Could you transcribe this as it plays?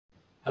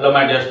Hello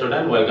my dear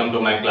student, welcome to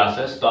my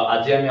classes. तो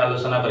आज আমি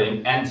আলোচনা কৰিম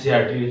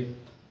NCERT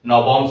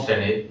নৱম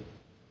শ্ৰেণীৰ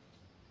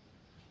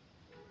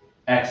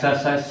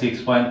exercise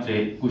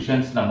 6.3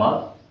 questions number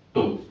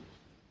 2.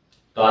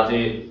 তো আজি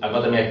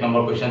আগত আমি 1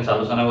 নম্বৰ questions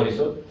আলোচনা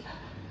কৰিছো।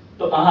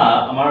 তো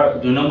আমাৰ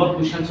 2 নম্বৰ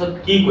questionsত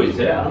কি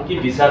কৈছে আৰু কি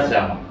বিচাৰছে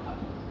আমাক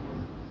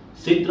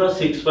চিত্ৰ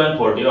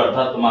 6.40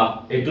 অৰ্থাৎ তোমাক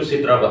এইটো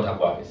চিত্ৰৰ কথা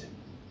কোৱা হৈছে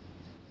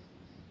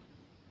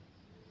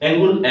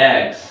angle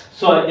x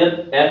so ইয়াত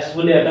x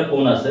বুলি এটা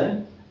কোণ আছে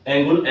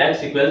angle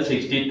x equal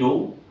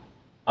 62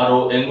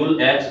 and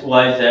angle x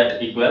y z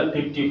equal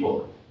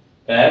 54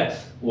 x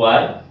y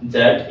z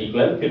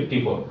equal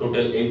 54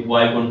 total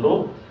y control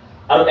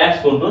and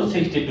x control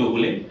 62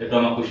 boli eto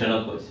ama question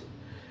ot koise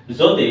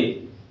jodi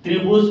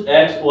tribhuj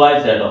x y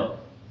z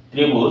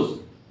tribhuj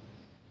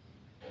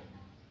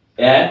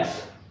x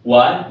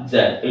y z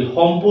ei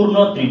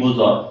sampurno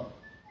tribhujor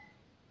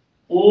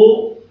o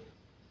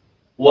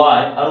y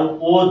and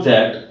o z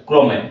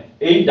krome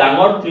ei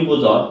dangor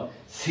tribhujor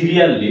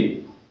serially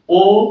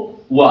o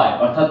y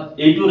অর্থাৎ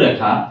এইটো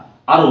রেখা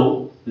আৰু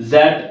z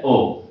o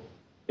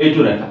এইটো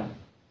ৰেখা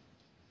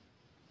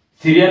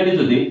serially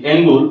যদি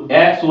angle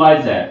x y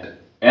z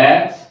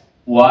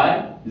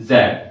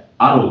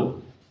আৰু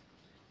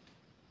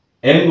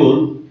angle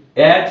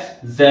x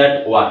z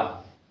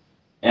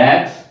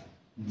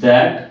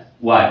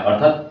y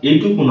অৰ্থাৎ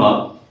এইটো কোণৰ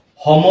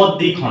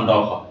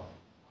সমদ্বিখণ্ডক হয়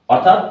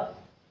অৰ্থাৎ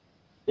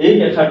এই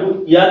ৰেখাটো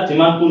ইয়াত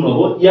যিমান কোণ হ'ব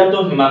ইয়াতো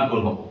সিমান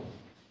কোণ হ'ব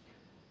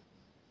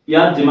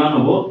ইয়াত যিমান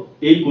হ'ব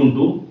এই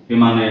কোণটো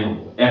সিমানে হ'ব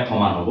এক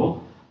সমান হ'ব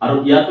আৰু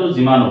ইয়াতো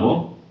যিমান হ'ব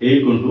এই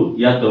কোণটো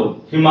ইয়াতো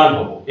সিমান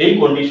হ'ব এই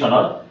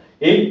কন্ডিশনত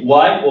এই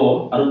YO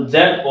আৰু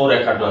ZO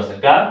ৰেখাটো আছে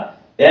কাৰ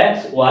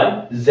XY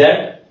Z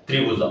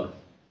ত্ৰিভুজৰ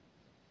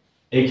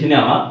এইখিনি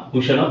আমাৰ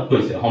কোৱেশ্চনত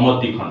কৈছে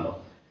সমদ্বিখণ্ড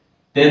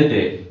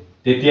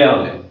তেতিয়া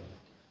হলে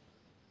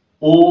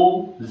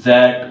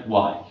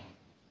OZY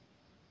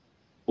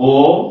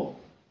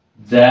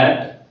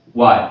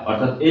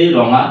অৰ্থাৎ এই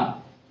ৰঙা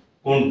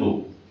কোণটো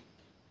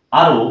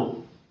আৰু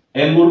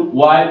angle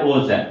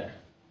YOZ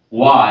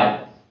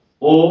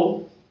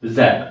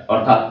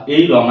অৰ্থাৎ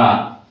এই ৰঙা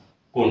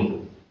কোণটো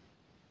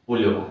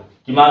উলিওৱা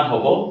কিমান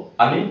হ'ব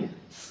আমি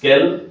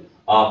স্কেল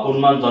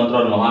কোণমান যন্ত্ৰ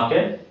নহাকে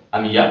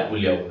আমি ইয়াক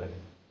উলিয়াব লাগে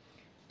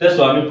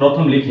তেছো আমি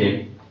প্ৰথম লিখিম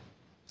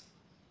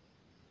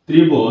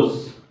ত্ৰিভুজ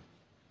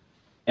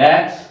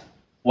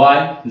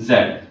XYZ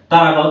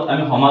তাৰ আগত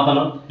আমি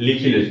সমাধানত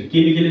লিখি লৈছো কি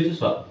লিখি লৈছো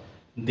চোৱা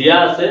দিয়া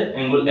আছে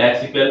angle x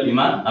ইকুৱেল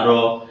ইমান আৰু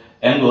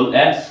angle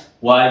x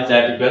y z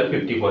equal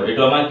 54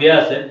 এটো আমাক দিয়া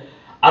আছে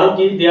আৰু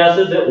কি দিয়া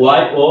আছে যে y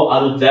o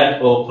আৰু z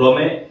o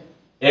ক্ৰমে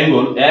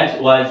angle x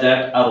y z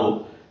আৰু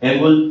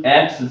angle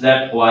x z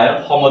y ৰ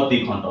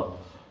সমদ্বিখণ্ড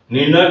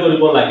নিৰ্ণয়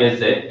কৰিব লাগে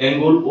যে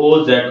angle o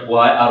z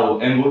y আৰু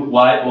angle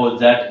y o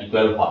z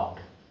equal what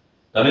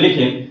আমি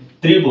লিখিম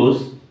ত্ৰিভুজ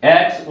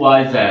x y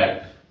z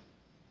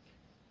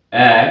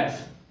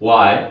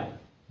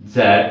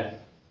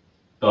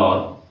ৰ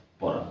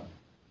পৰা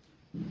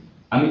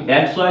আমি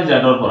x y z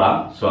ৰ পৰা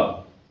চোৱা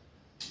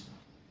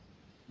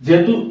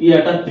যেহেতু ই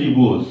এটা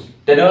ত্ৰিভুজ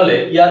তেনেহলে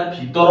ইয়াৰ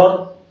ভিতৰৰ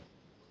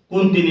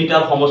কোণ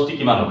তিনিটাৰ সমষ্টি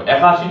কিমান হ'ব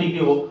 180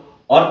 ডিগ্ৰী হ'ব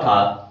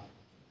অৰ্থাৎ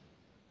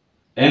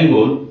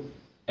angle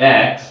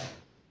x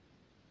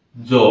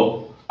যোগ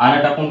আন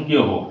এটা কোণ কি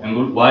হ'ব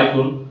angle y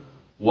কোণ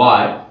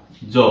y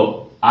যোগ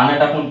আন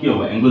এটা কোণ কি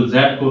হ'ব angle z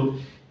কোণ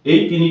এই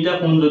তিনিটা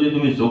কোণ যদি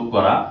তুমি যোগ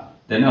কৰা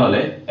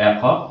তেনেহলে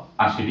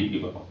 180 ডিগ্ৰী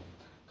হ'ব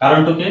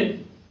কাৰণটো কি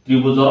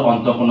ত্ৰিভুজৰ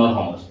অন্তঃকোণৰ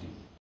সমষ্টি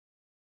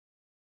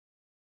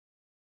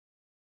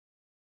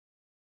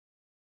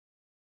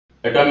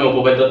এটা আমি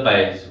উপপাদ্যত পাই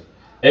আছো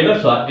এবাৰ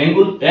চোৱা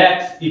angle x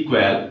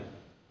ইকুৱেল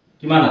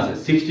কিমান আছে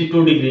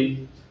 62 ডিগ্ৰী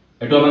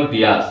এটো আমাক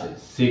দিয়া আছে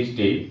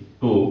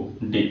 62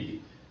 ডিগ্ৰী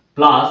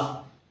প্লাস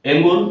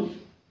angle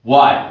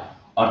y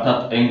অৰ্থাৎ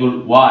angle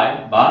y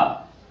বা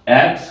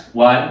x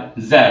y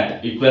z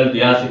ইকুৱেল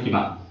দিয়া আছে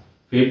কিমান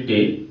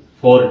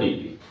 54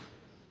 ডিগ্ৰী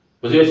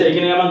বুজি পাইছে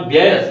এখানে আমাক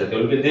দিয়া আছে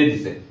তেওঁলোকে দি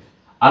দিছে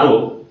আৰু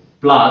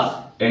প্লাস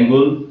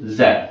angle z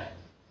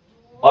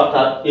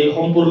অৰ্থাৎ এই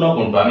সম্পূৰ্ণ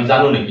কোণটো আমি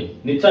জানো নেকি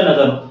নিশ্চয়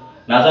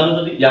নাজানো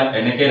যদি ইয়াক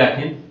এনেকৈ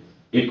ৰাখিম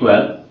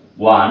ইকুৱেল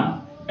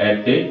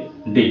 180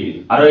 ডিগ্ৰী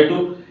আৰু এটো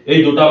এই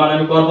দুটা মান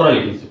আমি কোৰ পৰা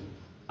লিখিছো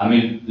আমি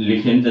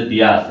লিখিম যে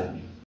দিয়া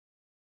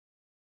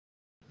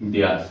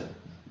আছে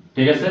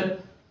ঠিক আছে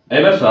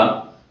এবাৰ চোৱা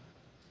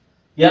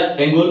ইয়াত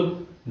angle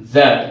z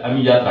আমি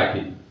ইয়াত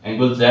ৰাখিম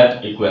angle z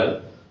equal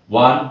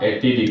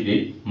 180 degree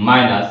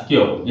minus কি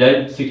হ'ব ইয়াত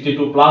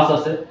 62 প্লাস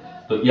আছে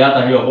তো ইয়াত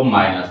আহি হ'ব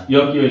মাইনাস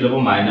ইয় কি হৈ যাব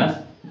মাইনাস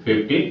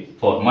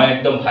 54 মই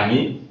একদম ভাঙি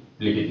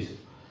লিখি দিছো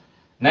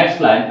Next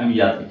line আমি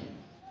ইয়াত লিখি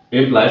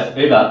implies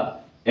এবাৰ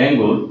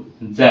angle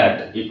z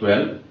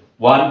equal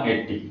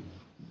 180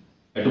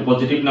 এটো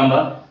পজিটিভ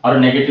নাম্বাৰ আৰু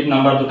নেগেটিভ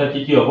নাম্বার দুটা কি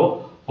কি হ'ব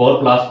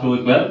 4 plus 2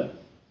 equal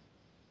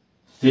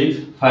 6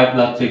 5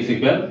 plus 6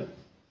 equal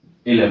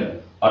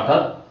 11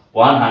 অৰ্থাৎ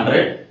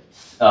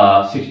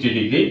 160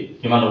 ডিগ্ৰী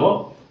কিমান হ'ব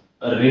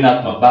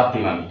ঋণাত্মক বাদ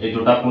দিম আমি এই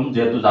দুটা কোণ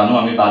যেহেতু জানো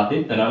আমি বাদ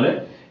দিম তেনেহলে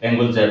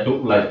angle z টো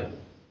ওলাই যাব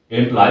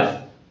implies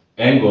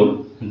angle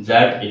z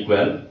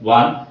equal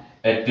 1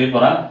 80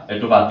 পৰা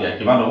এটো বাদ দিয়া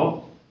কিমান হ'ব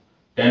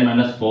 10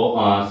 minus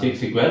 4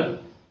 6 equal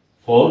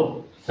 4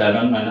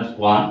 7 minus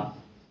 1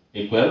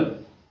 equal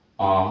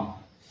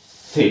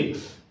 6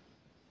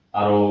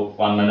 আৰু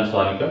 1 minus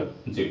 1 equal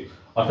 0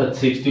 অর্থাৎ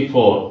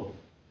 64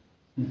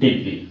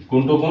 ডিগ্রি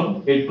কোনটো কোন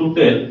এই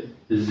টোটাল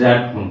z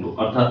কোনটো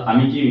অর্থাৎ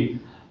আমি কি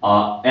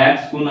x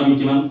কোন আমি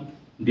কিমান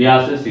দিয়া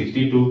আছে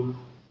 62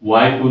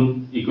 y কোন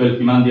ইকুয়াল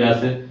কিমান দিয়া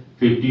আছে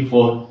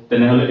 54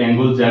 তেনে হলে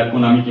অ্যাঙ্গেল z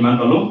কোন আমি কিমান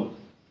পালো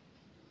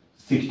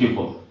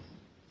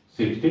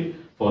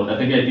 64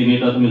 এটাকে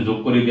তিনিটা তুমি যোগ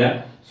কৰি দিয়া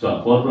সো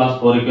 4 +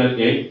 4 =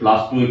 8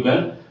 + 2 =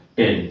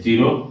 10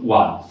 0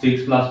 1 6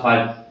 +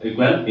 5 =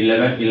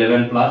 11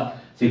 11 +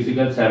 6 =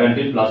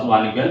 17 +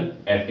 1 =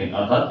 18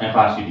 অর্থাৎ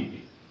 180 ডিগ্রি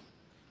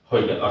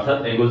হই গেল অর্থাৎ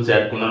অ্যাঙ্গেল z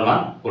কোণের মান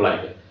ওলাই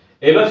গেল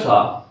এবার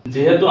সব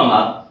যেহেতু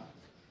আমার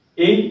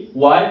এই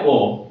YO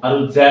আর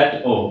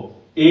ZO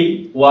এই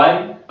Y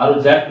আর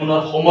Z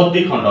কোণের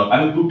সমদ্বিখণ্ডক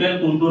আমি টোটাল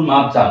কোণটোৰ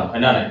মাপ জানো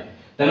হয় না নাই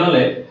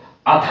তেনেহলে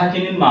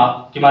আধাখিনিৰ মাপ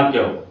কিমান কি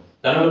হ'ব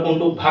তেনেহলে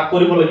কোণটো ভাগ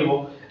কৰিব লাগিব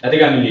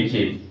এটাকে আমি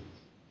লিখিম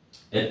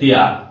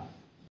এতিয়া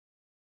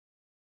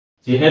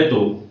যেহেতু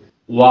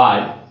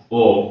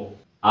YO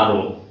আৰু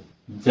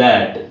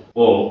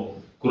ZO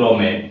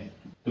ক্ৰমে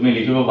তুমি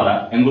লিখিব পাৰা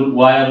অ্যাঙ্গেল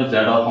y আৰু z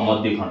ৰ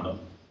সমদ্বিখণ্ডক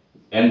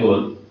অ্যাঙ্গেল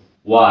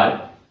y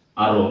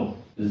আৰু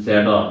z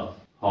ৰ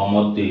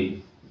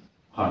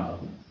সমদ্বিখণ্ডক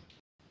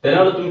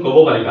তেনেহলে তুমি ক'ব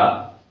পাৰিবা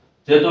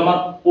যে তোমাৰ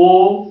o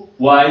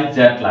y z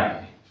লাগে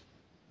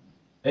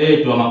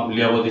এইটো আমাক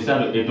উলিয়াব দিছে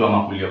আৰু এইটো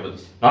আমাক উলিয়াব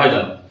দিছে নহয়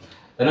জানো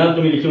তেনেহলে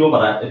তুমি লিখিব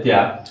পাৰা এতিয়া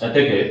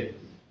এটাকে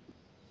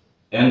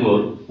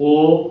অ্যাঙ্গেল o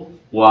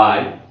y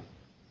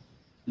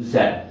z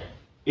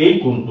এই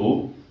কোণটো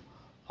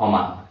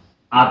সমান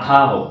আধা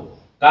হ'ব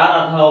কার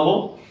আধা হবো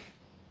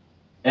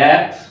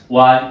x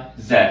y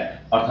z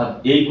অর্থাৎ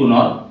এই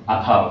কোণৰ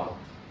আধা হ'ব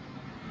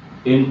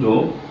ইনটু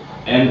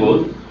অ্যাঙ্গেল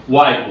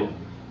y কোণ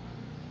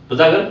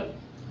বুঝা গেল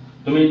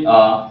তুমি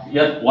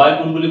ইয়াত y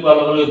কোণ বুলি কোৱাৰ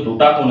লগে লগে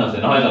দুটা কোণ আছে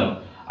নহয় জানো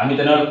আমি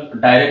তেনেহলে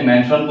ডাইৰেক্ট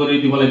মেনশন কৰি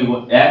দিব লাগিব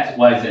x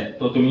y z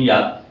তো তুমি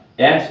ইয়াত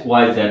x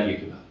y z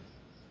লিখিবা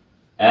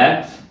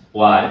x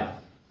y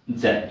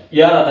z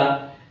ইয়াৰ আধা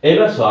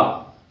এইবাৰ চোৱা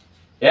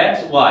x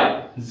y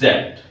z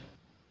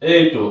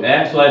এইটো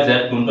x y z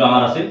কোণটো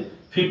আমাৰ আছে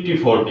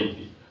 54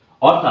 ডিগ্ৰি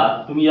অৰ্থাৎ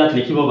তুমি ইয়াত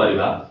লিখিব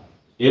পাৰিবা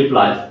a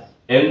plus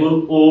angle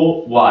o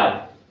y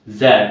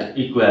z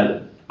equal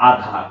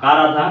আধা কার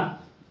আধা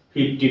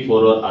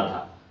 54 এর আধা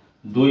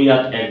 2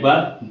 ইয়াত একবার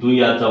 2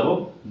 ইয়াত যাব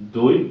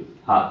 2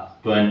 half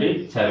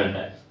 27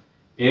 Times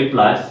a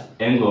plus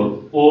angle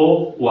o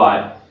y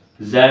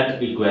z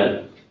equal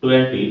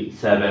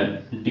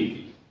 27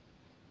 degree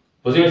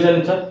বুঝি গৈছে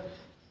নিশ্চয়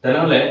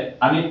তেনেহলে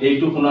আমি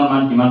এইটো কোণৰ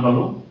মান কিমান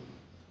পালো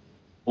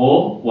O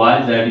y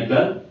z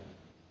equal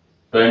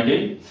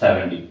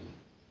 27 degree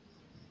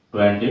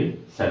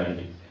 27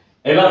 degree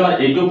এবার আমার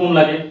এইটো কোণ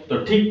লাগে তো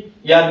ঠিক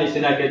ইয়ার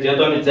নিচিনাকে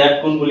যেহেতু আমি z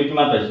কোণ বুলি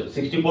কিমান পাইছো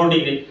 64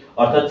 ডিগ্রি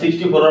অর্থাৎ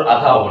 64 এর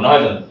আধা হ'ব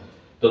নহয় জানো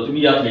তো তুমি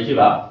ইয়াত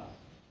লিখিবা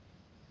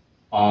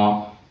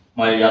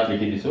মই ইয়াত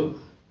লিখি দিছো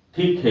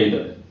ঠিক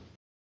সেইদৰে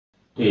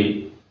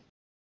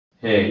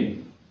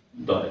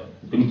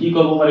তুমি কি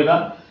কৰিব পাৰিবা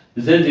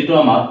যে যেটো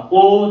আমাৰ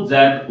o z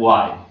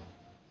y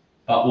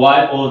বা y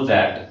o z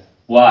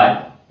y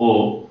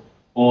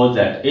o z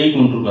এই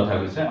কোণটোৰ কথা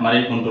কৈছে আমাৰ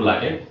এই কোণটো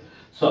লাগে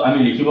সো আমি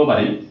লিখিব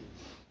পাৰি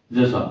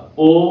যে সব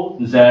o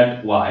z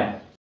y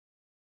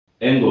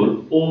angle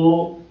o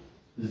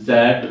z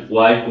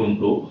y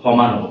কোণটো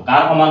সমান হ'ব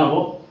কার সমান হ'ব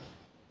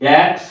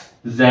x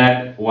z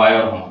y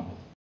ৰ সমান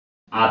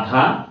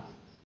আধা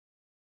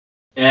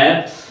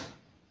x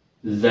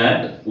z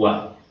y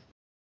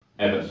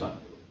এবাৰ সব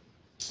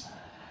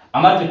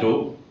আমাৰ যেটো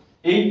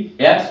এই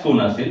x কোণ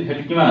আছিল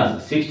হেতু কিমান আছে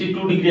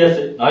 62 ডিগ্রি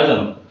আছে নহয়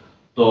জানো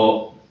তো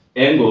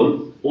angle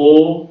o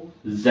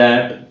z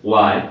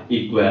y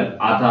equal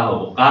আধা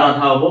হবে কার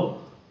আধা হবে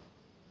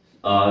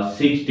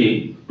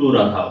 62 এর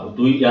আধা হবে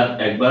 2 ইয়াত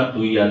একবার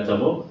 2 ইয়াত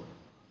যাব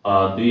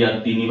 2 ইয়াত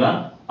তিনবার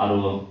আর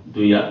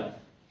 2 ইয়াত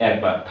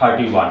একবার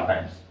 31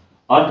 টাইমস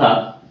অর্থাৎ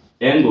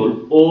angle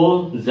o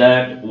z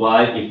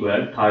y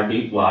equal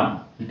 31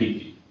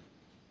 degree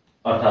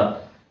অর্থাৎ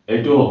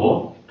এটো হবে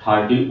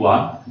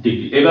 31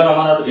 ডিগ্রি এবার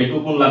আমার আর এটো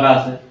কোণ লাগা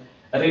আছে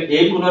আরে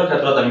এই কোণৰ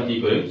ক্ষেত্ৰত আমি কি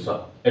কৰিম সব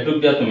এটুক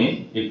দিয়া তুমি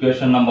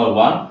ইকুয়েশন নাম্বাৰ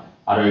 1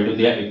 আৰ এটু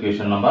দিয়া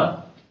ইকুয়েশন নাম্বাৰ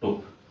 2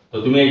 তো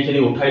তুমি এইখিনি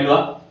উঠাই লোৱা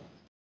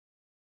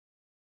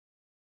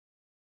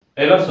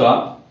এবার সব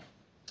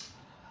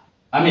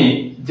আমি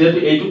যেহেতু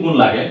এইটু কোণ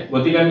লাগে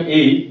গতিকে আমি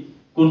এই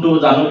কোণটো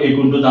জানো এই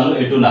কোণটো জানো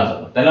এটু না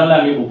জানো তেনেহলে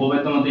আমি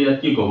উপপাদ্য মতে ইয়াত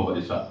কি ক'ব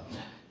পাৰি সব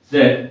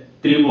যে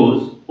ত্ৰিভুজ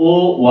o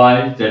y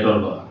z ৰ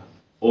পৰা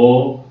o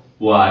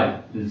y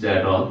z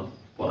ৰ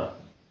পৰা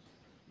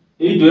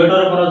এই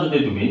দুয়োটাৰ পৰা যদি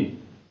তুমি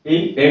এই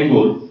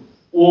angle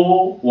o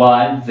y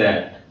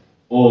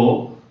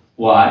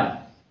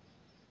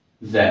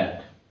z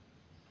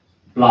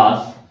plus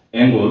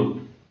angle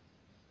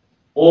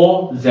o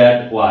z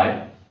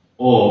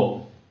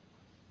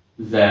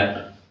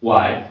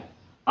y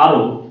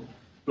আৰু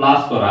প্লাস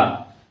কৰা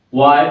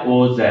y o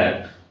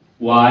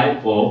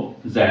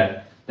z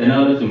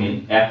তেনেহলে তুমি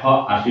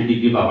 180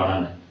 ডিগ্ৰি পাবা না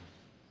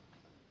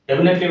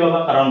ডেফিনেটলি পাবা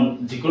কাৰণ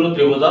যিকোনো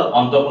ত্ৰিভুজৰ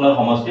অন্তঃকোণৰ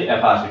সমষ্টি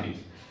 180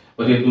 ডিগ্ৰী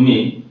গতিকে তুমি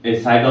এই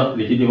সাইডত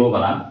লিখি দিব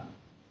পাৰা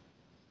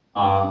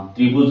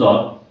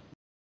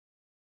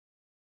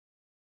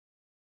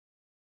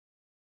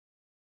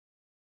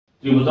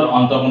ত্ৰিভুজৰ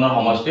অন্তঃকোণৰ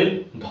সমষ্টিৰ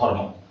ধৰ্ম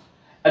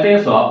এতিয়া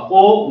চোৱা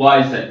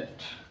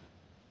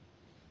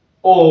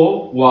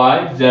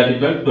OYZ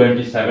equal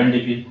 27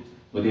 ডিগ্ৰী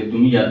গতিকে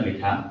তুমি ইয়াত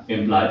লিখা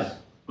implies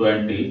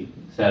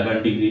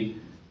 27 ডিগ্ৰী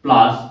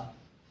প্লাস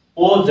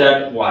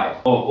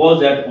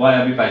OZY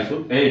আমি পাইছো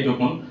এইটো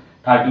কোণ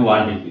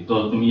 31 ডিগ্ৰী তো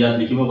তুমি ইয়াত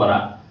লিখিব পাৰা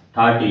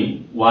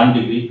 31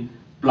 ডিগ্ৰী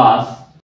প্লাস